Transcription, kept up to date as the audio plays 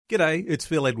G'day, it's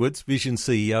Phil Edwards, Vision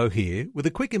CEO here, with a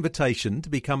quick invitation to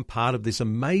become part of this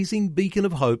amazing beacon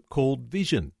of hope called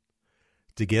Vision.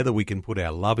 Together we can put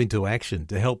our love into action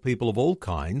to help people of all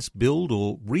kinds build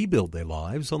or rebuild their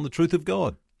lives on the truth of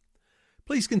God.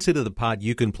 Please consider the part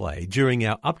you can play during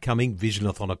our upcoming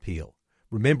Visionathon appeal,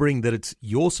 remembering that it's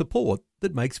your support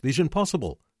that makes Vision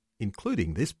possible,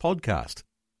 including this podcast.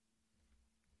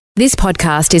 This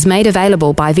podcast is made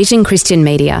available by Vision Christian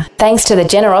Media, thanks to the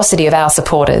generosity of our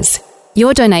supporters.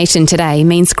 Your donation today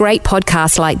means great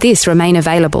podcasts like this remain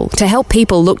available to help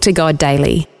people look to God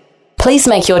daily. Please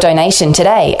make your donation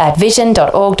today at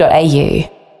vision.org.au.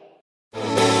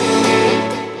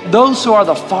 Those who are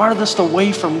the farthest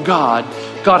away from God,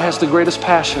 God has the greatest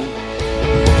passion.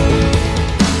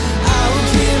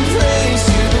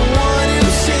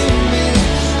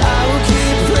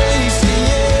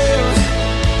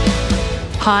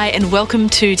 Hi and welcome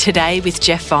to Today with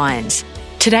Jeff Vines.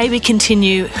 Today we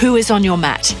continue Who is on Your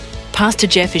Mat? Pastor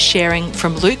Jeff is sharing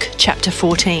from Luke chapter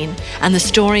 14 and the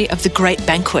story of the great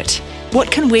banquet. What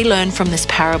can we learn from this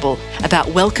parable about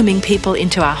welcoming people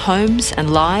into our homes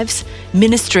and lives,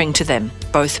 ministering to them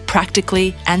both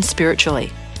practically and spiritually?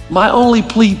 My only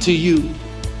plea to you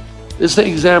is to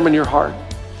examine your heart.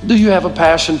 Do you have a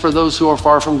passion for those who are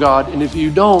far from God? And if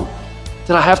you don't,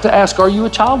 then I have to ask, are you a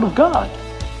child of God?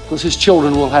 Because his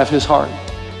children will have his heart,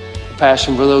 a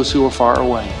passion for those who are far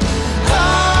away.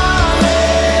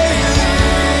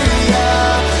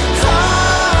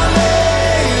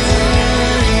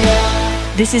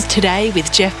 This is Today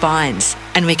with Jeff Vines,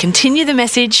 and we continue the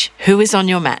message, Who is on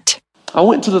Your Mat? I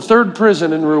went to the third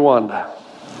prison in Rwanda.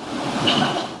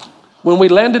 When we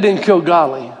landed in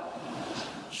Kigali,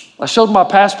 I showed my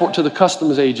passport to the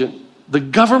customs agent. The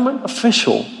government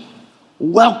official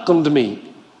welcomed me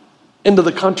into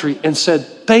the country and said,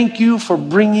 thank you for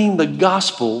bringing the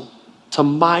gospel to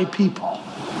my people.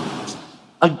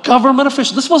 A government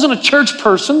official. This wasn't a church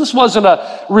person. This wasn't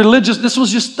a religious. This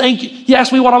was just thank you. He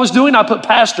asked me what I was doing. I put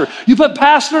pastor. You put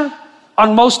pastor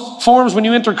on most forms when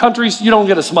you enter countries, you don't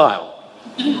get a smile.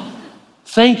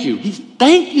 Thank you.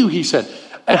 Thank you, he said.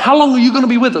 And how long are you going to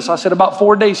be with us? I said, about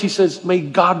 4 days. He says, may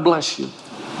God bless you.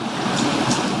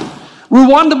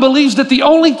 Rwanda believes that the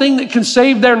only thing that can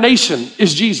save their nation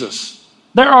is Jesus.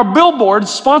 There are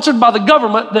billboards sponsored by the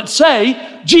government that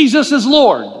say, Jesus is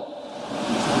Lord.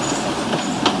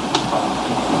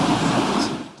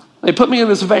 They put me in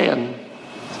this van.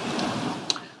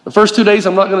 The first 2 days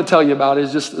I'm not going to tell you about.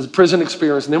 It's just a prison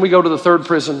experience. And then we go to the third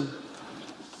prison.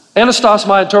 Anastas,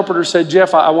 my interpreter, said,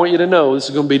 Jeff, I want you to know this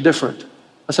is going to be different.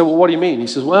 I said, well, what do you mean? He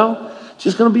says, well, it's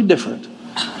just going to be different.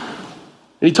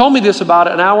 And he told me this about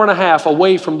an hour and a half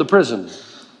away from the prison.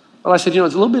 And I said,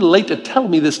 it's a little bit late to tell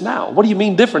me this now. What do you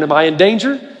mean different? Am I in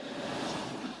danger?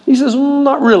 He says,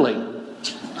 not really.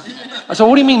 I said,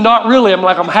 what do you mean not really?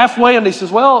 I'm halfway. And he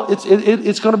says, well,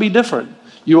 it's going to be different.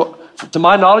 To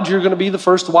my knowledge, you're going to be the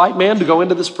first white man to go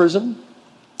into this prison.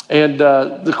 And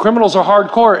the criminals are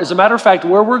hardcore. As a matter of fact,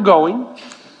 where we're going,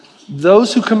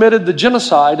 those who committed the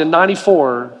genocide in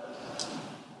 94,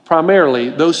 primarily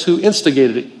those who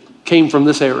instigated it, came from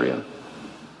this area.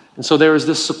 And so there is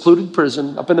this secluded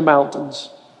prison up in the mountains.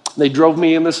 They drove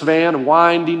me in this van, a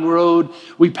winding road.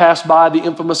 We passed by the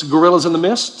infamous Gorillas in the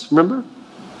Mist, remember?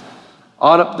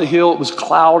 On up the hill, it was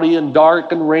cloudy and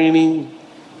dark and raining.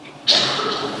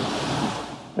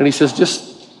 And he says,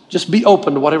 just be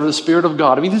open to whatever the Spirit of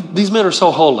God. These men are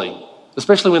so holy,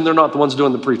 especially when they're not the ones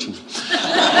doing the preaching.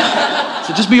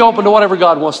 So just be open to whatever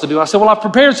God wants to do. I said, well, I've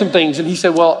prepared some things. And he said,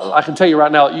 well, I can tell you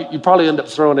right now, you probably end up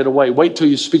throwing it away. Wait till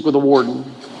you speak with the warden.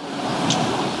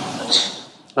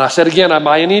 And I said, again, am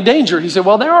I in any danger? He said,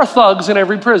 well, there are thugs in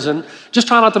every prison. Just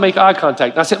try not to make eye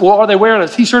contact. And I said, well, are they wearing a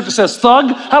t-shirt that says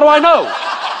thug? How do I know?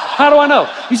 How do I know?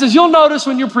 He says, you'll notice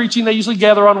when you're preaching, they usually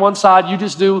gather on one side. You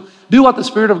just do what the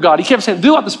Spirit of God. He kept saying,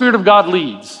 do what the Spirit of God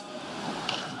leads.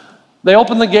 They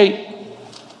opened the gate.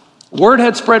 Word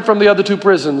had spread from the other two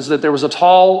prisons that there was a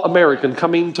tall American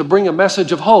coming to bring a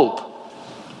message of hope,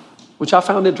 which I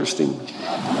found interesting.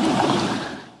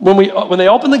 When they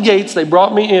opened the gates, they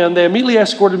brought me in. They immediately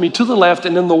escorted me to the left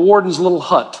and in the warden's little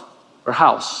hut or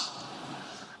house.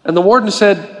 And the warden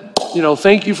said,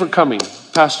 thank you for coming,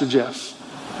 Pastor Jeff.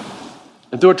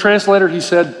 And through a translator, he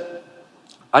said,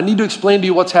 I need to explain to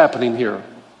you what's happening here.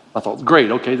 I thought,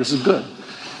 great, okay, this is good.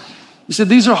 He said,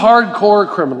 these are hardcore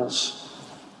criminals.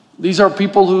 These are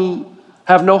people who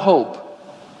have no hope.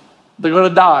 They're going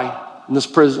to die in this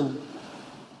prison.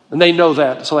 And they know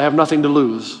that, so they have nothing to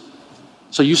lose.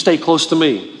 So you stay close to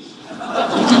me.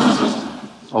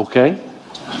 Okay.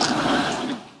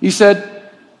 He said,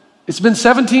 it's been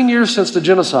 17 years since the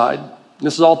genocide.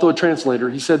 This is all through a translator.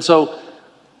 He said, so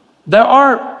There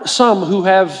are some who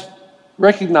have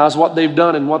recognized what they've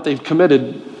done and what they've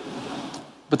committed,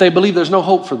 but they believe there's no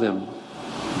hope for them.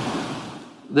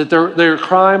 That their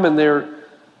crime and their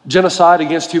genocide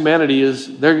against humanity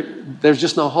there's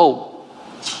just no hope.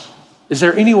 Is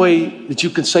there any way that you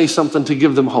can say something to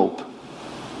give them hope?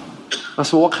 I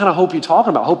said, well, what kind of hope are you talking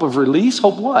about? Hope of release?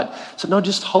 Hope what? I said, no,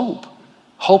 just hope.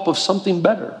 Hope of something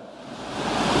better.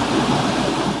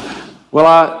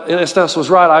 Well, Estes was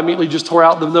right. I immediately just tore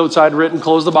out the notes I'd written,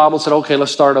 closed the Bible, and said, okay,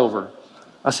 let's start over.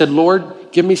 I said, Lord,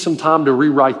 give me some time to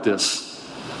rewrite this.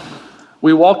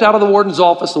 We walked out of the warden's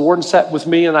office. The warden sat with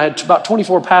me, and I had about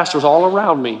 24 pastors all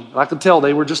around me. And I could tell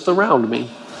they were just around me.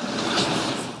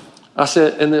 I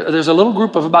said, and there's a little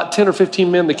group of about 10 or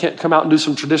 15 men that can't come out and do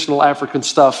some traditional African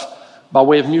stuff by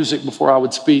way of music before I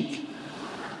would speak.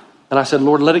 And I said,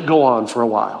 Lord, let it go on for a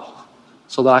while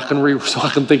so that I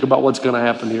can think about what's going to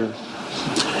happen here.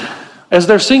 As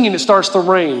they're singing, it starts to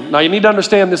rain. Now, you need to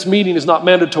understand this meeting is not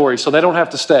mandatory, so they don't have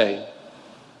to stay.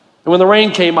 And when the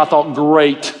rain came, I thought,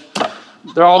 great.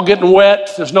 They're all getting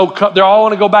wet. They're all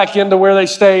going to go back into where they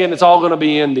stay, and it's all going to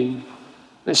be ending.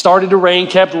 It started to rain,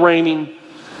 kept raining.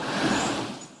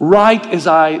 Right as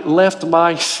I left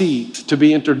my seat to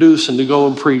be introduced and to go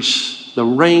and preach, the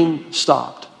rain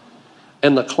stopped.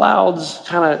 And the clouds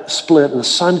kind of split, and the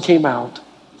sun came out.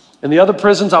 In the other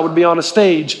prisons, I would be on a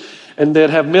stage, and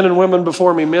they'd have men and women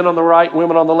before me, men on the right,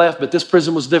 women on the left, but this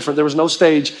prison was different. There was no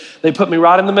stage. They put me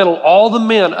right in the middle. All the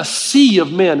men, a sea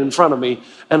of men in front of me,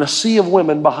 and a sea of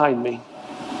women behind me.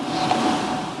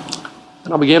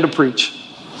 And I began to preach.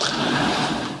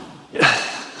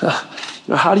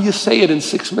 How do you say it in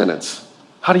 6 minutes?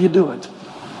 How do you do it?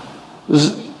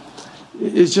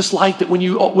 It's just like that when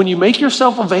you make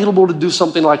yourself available to do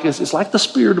something like this, it's like the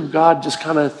Spirit of God just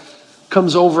kind of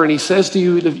comes over and he says to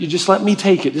you, you just let me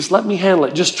take it. Just let me handle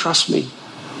it. Just trust me.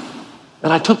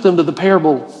 And I took them to the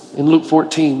parable in Luke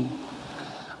 14.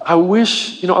 I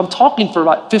wish, I'm talking for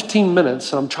about 15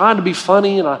 minutes and I'm trying to be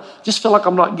funny and I just feel like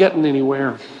I'm not getting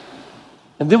anywhere.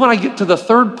 And then when I get to the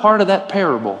third part of that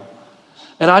parable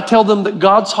and I tell them that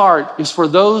God's heart is for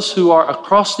those who are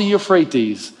across the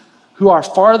Euphrates, who are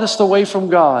farthest away from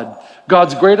God,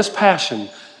 God's greatest passion.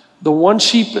 The one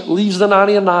sheep that leaves the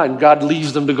 99, God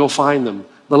leaves them to go find them.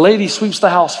 The lady sweeps the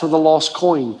house for the lost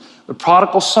coin. The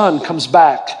prodigal son comes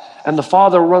back and the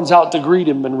father runs out to greet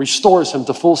him and restores him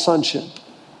to full sonship.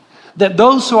 That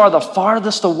those who are the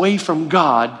farthest away from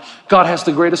God, God has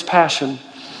the greatest passion.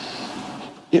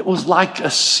 It was like a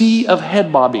sea of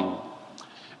head bobbing.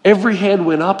 Every head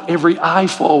went up, every eye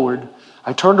forward.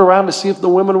 I turned around to see if the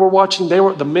women were watching,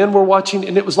 the men were watching,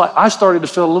 and it was like I started to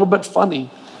feel a little bit funny.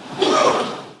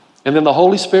 And then the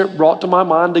Holy Spirit brought to my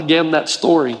mind again that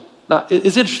story. Now,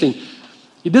 it's interesting.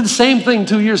 He did the same thing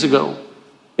 2 years ago.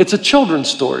 It's a children's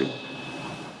story.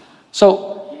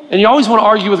 So, and you always want to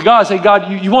argue with God, say,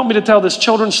 God, you want me to tell this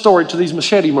children's story to these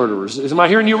machete murderers. Am I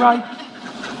hearing you right?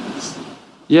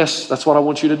 Yes, that's what I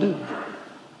want you to do.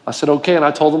 I said, okay, and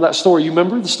I told them that story. You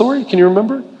remember the story? Can you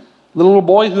remember? The little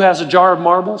boy who has a jar of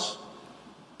marbles,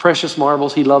 precious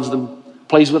marbles, he loves them,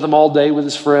 plays with them all day with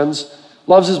his friends,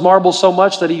 loves his marbles so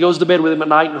much that he goes to bed with them at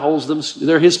night and holds them.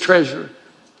 They're his treasure.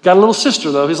 Got a little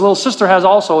sister, though. His little sister has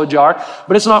also a jar,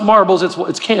 but it's not marbles,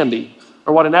 it's candy,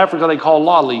 or what in Africa they call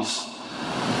lollies.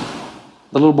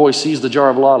 The little boy sees the jar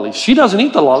of lollies. She doesn't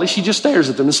eat the lollies, she just stares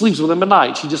at them and sleeps with them at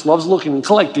night. She just loves looking and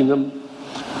collecting them.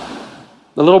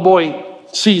 The little boy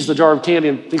sees the jar of candy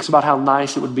and thinks about how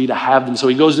nice it would be to have them. So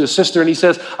he goes to his sister and he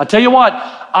says, I tell you what,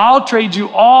 I'll trade you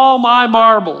all my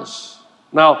marbles.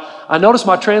 Now, I noticed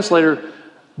my translator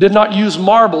did not use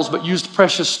marbles, but used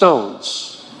precious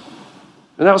stones.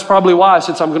 And that was probably why,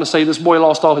 since I'm going to say this boy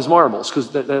lost all his marbles, because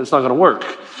that's not going to work.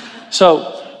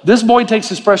 So this boy takes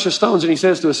his precious stones and he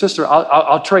says to his sister,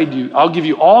 I'll trade you. I'll give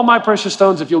you all my precious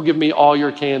stones if you'll give me all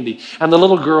your candy. And the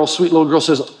little girl, sweet little girl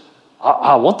says,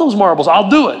 I want those marbles. I'll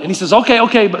do it. And he says,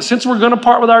 okay, but since we're going to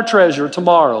part with our treasure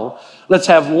tomorrow, let's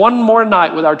have one more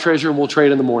night with our treasure and we'll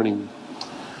trade in the morning.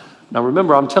 Now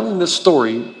remember, I'm telling this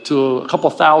story to a couple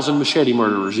thousand machete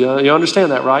murderers. You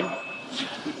understand that, right?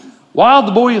 While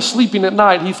the boy is sleeping at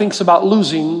night, he thinks about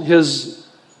losing his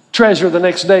treasure the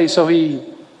next day, so he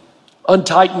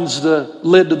untightens the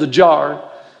lid to the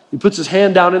jar. He puts his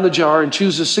hand down in the jar and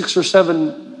chooses 6 or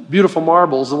 7 beautiful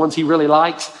marbles, the ones he really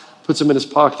likes, puts them in his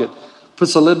pocket,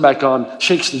 puts the lid back on,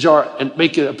 shakes the jar, and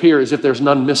make it appear as if there's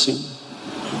none missing.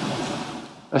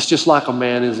 That's just like a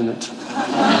man, isn't it?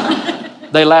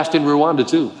 They laughed in Rwanda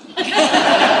too.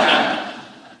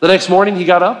 The next morning he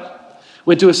got up,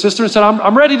 went to his sister and said,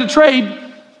 I'm ready to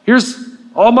trade. Here's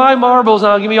all my marbles,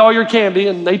 now give me all your candy.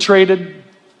 And they traded.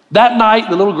 That night,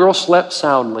 the little girl slept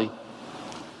soundly.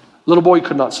 Little boy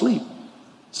could not sleep.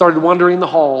 Started wandering the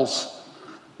halls.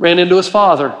 Ran into his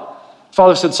father.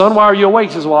 Father said, son, why are you awake?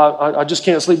 He says, well, I just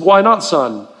can't sleep. Why not,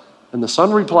 son? And the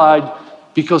son replied,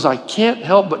 because I can't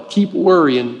help but keep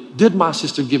worrying, did my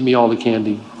sister give me all the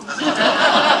candy?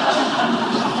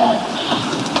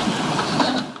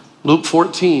 Luke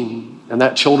 14 and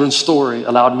that children's story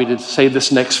allowed me to say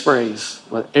this next phrase,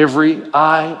 with every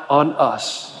eye on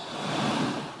us.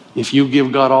 If you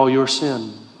give God all your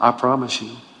sin, I promise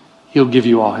you, He'll give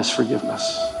you all His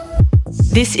forgiveness.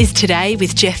 This is Today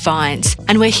with Jeff Vines,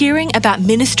 and we're hearing about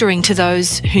ministering to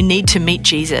those who need to meet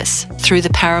Jesus through the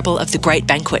parable of the Great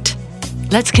Banquet.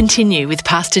 Let's continue with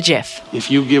Pastor Jeff.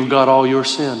 If you give God all your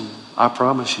sin, I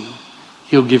promise you,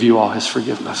 He'll give you all His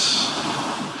forgiveness.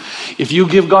 If you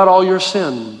give God all your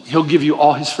sin, He'll give you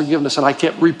all His forgiveness. And I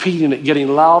kept repeating it, getting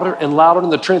louder and louder,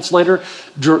 and the translator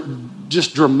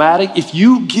just dramatic. If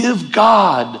you give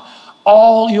God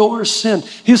all your sin,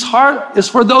 His heart is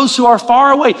for those who are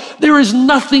far away. There is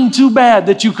nothing too bad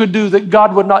that you could do that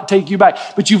God would not take you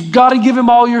back. But you've got to give Him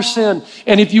all your sin.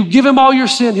 And if you give Him all your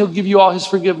sin, He'll give you all His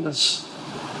forgiveness.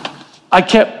 I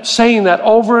kept saying that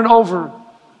over and over.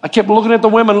 I kept looking at the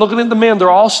women, looking at the men. They're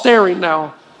all staring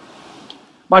now.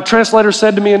 My translator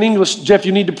said to me in English, Jeff,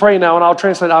 you need to pray now, and I'll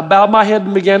translate. I bowed my head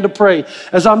and began to pray.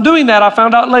 As I'm doing that, I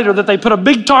found out later that they put a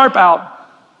big tarp out,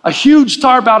 a huge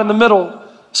tarp out in the middle,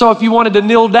 so if you wanted to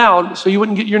kneel down, so you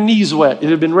wouldn't get your knees wet. It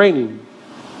had been raining.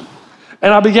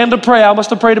 And I began to pray. I must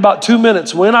have prayed about 2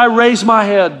 minutes. When I raised my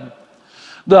head,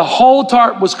 the whole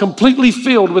tarp was completely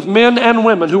filled with men and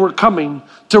women who were coming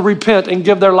to repent and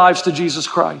give their lives to Jesus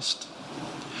Christ.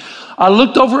 I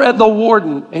looked over at the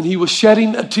warden and he was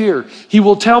shedding a tear. He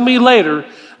will tell me later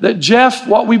that, Jeff,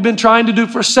 what we've been trying to do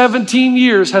for 17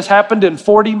 years has happened in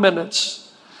 40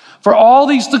 minutes. For all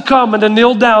these to come and to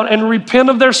kneel down and repent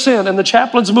of their sin. And the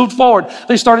chaplains moved forward.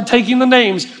 They started taking the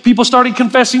names. People started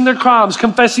confessing their crimes,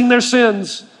 confessing their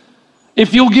sins.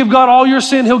 If you'll give God all your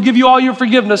sin, He'll give you all your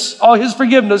forgiveness, all His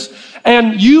forgiveness,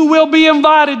 and you will be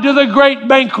invited to the great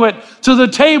banquet, to the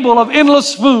table of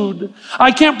endless food.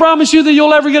 I can't promise you that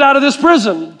you'll ever get out of this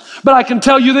prison, but I can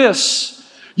tell you this.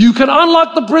 You can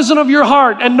unlock the prison of your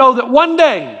heart and know that one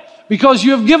day, because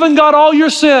you have given God all your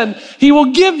sin, He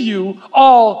will give you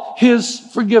all His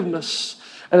forgiveness.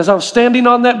 And as I was standing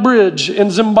on that bridge in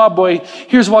Zimbabwe,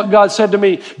 here's what God said to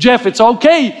me. Jeff, it's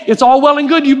okay. It's all well and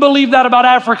good you believe that about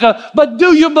Africa, but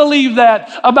do you believe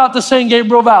that about the San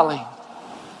Gabriel Valley?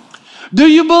 Do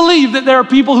you believe that there are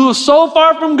people who are so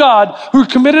far from God who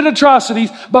committed atrocities,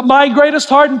 but my greatest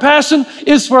heart and passion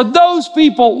is for those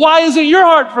people? Why isn't your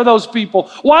heart for those people?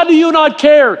 Why do you not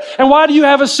care? And why do you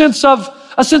have a sense of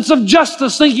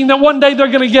justice, thinking that one day they're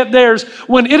going to get theirs,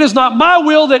 when it is not my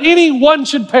will that anyone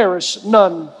should perish?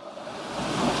 None.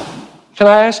 Can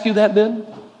I ask you that then?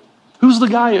 Who's the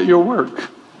guy at your work,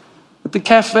 at the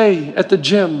cafe, at the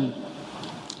gym,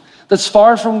 that's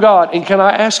far from God? And can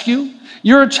I ask you,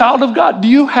 you're a child of God. Do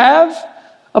you have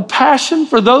a passion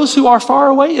for those who are far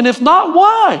away? And if not,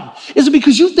 why? Is it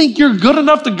because you think you're good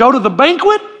enough to go to the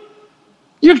banquet?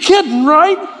 You're kidding,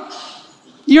 right?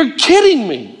 You're kidding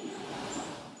me.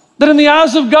 That in the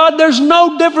eyes of God, there's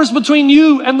no difference between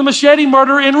you and the machete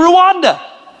murderer in Rwanda.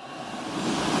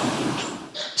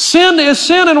 Sin is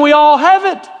sin, and we all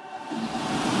have it.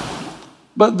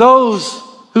 But those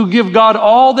who give God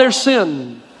all their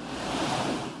sin,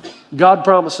 God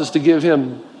promises to give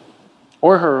him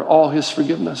or her all His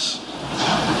forgiveness.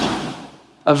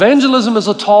 Evangelism is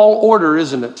a tall order,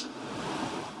 isn't it?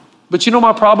 But you know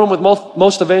my problem with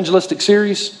most evangelistic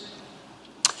series?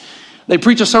 They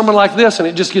preach a sermon like this, and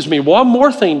it just gives me one more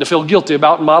thing to feel guilty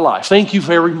about in my life. Thank you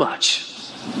very much.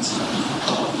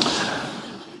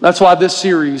 That's why this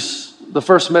series, the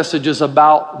first message is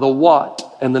about the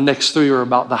what, and the next three are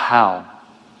about the how.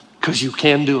 Because you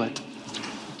can do it.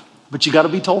 But you got to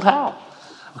be told how.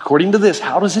 According to this,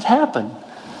 how does it happen?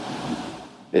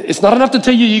 It's not enough to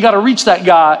tell you got to reach that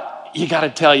guy. You got to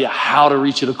tell you how to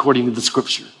reach it according to the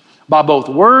Scripture, by both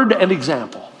word and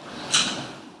example.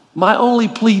 My only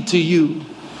plea to you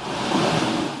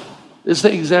is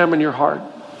to examine your heart.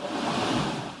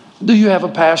 Do you have a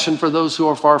passion for those who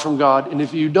are far from God? And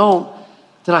if you don't,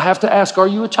 then I have to ask, are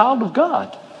you a child of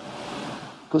God?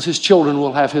 Because His children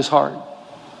will have His heart,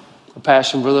 a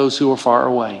passion for those who are far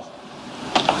away.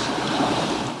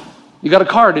 You got a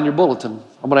card in your bulletin.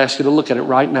 I'm going to ask you to look at it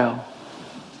right now.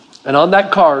 And on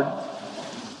that card,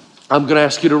 I'm going to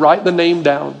ask you to write the name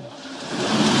down.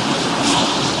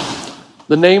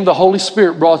 The name the Holy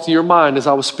Spirit brought to your mind as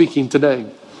I was speaking today.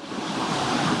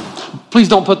 Please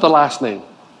don't put the last name,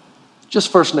 just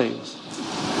first names.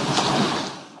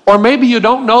 Or maybe you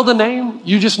don't know the name,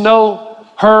 you just know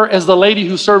her as the lady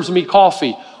who serves me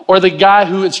coffee, or the guy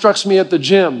who instructs me at the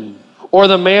gym, or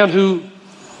the man who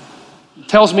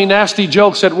tells me nasty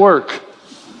jokes at work.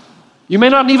 You may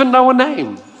not even know a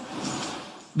name.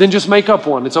 Then just make up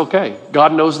one. It's okay.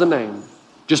 God knows the name.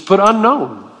 Just put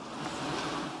unknown.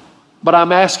 But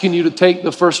I'm asking you to take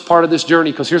the first part of this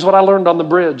journey, because here's what I learned on the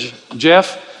bridge.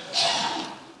 Jeff,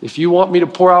 if you want me to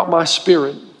pour out my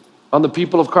Spirit on the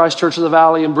people of Christ Church of the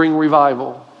Valley and bring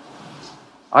revival,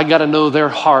 I got to know their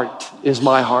heart is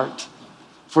my heart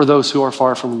for those who are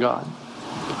far from God.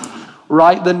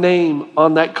 Write the name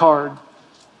on that card.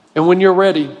 And when you're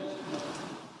ready,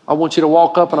 I want you to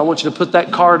walk up and I want you to put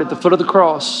that card at the foot of the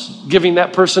cross, giving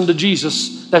that person to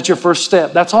Jesus. That's your first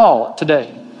step. That's all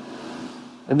today.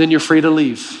 And then you're free to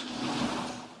leave.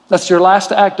 That's your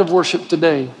last act of worship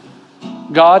today.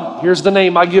 God, here's the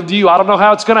name I give to you. I don't know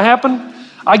how it's going to happen.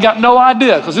 I got no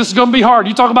idea, because this is going to be hard.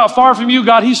 You talk about far from you,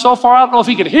 God, he's so far, I don't know if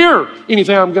he can hear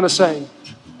anything I'm going to say.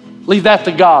 Leave that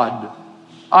to God.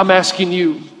 I'm asking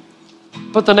you,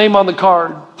 put the name on the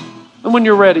card. And when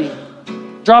you're ready,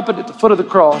 drop it at the foot of the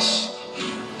cross.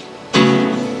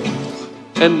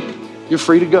 And you're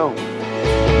free to go.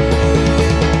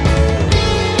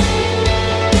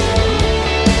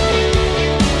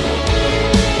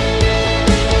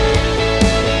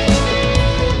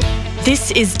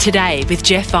 This is Today with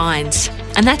Jeff Vines,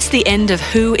 and that's the end of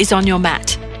Who is on Your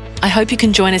Mat. I hope you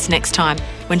can join us next time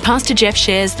when Pastor Jeff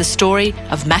shares the story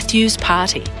of Matthew's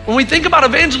party. When we think about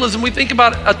evangelism, we think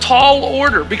about a tall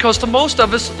order, because to most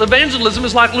of us, evangelism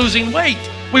is like losing weight.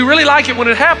 We really like it when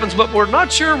it happens, but we're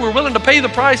not sure we're willing to pay the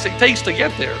price it takes to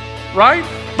get there, right?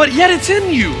 But yet it's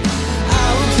in you.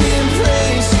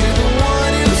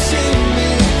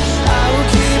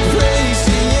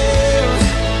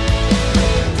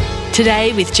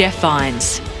 Today with Jeff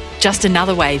Vines. Just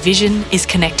another way Vision is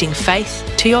connecting faith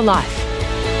to your life.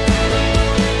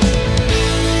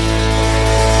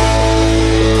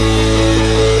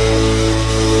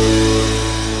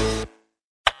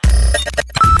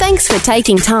 Thanks for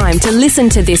taking time to listen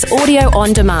to this audio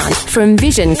on demand from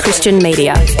Vision Christian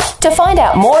Media. To find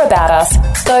out more about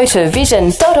us, go to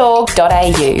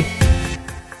vision.org.au.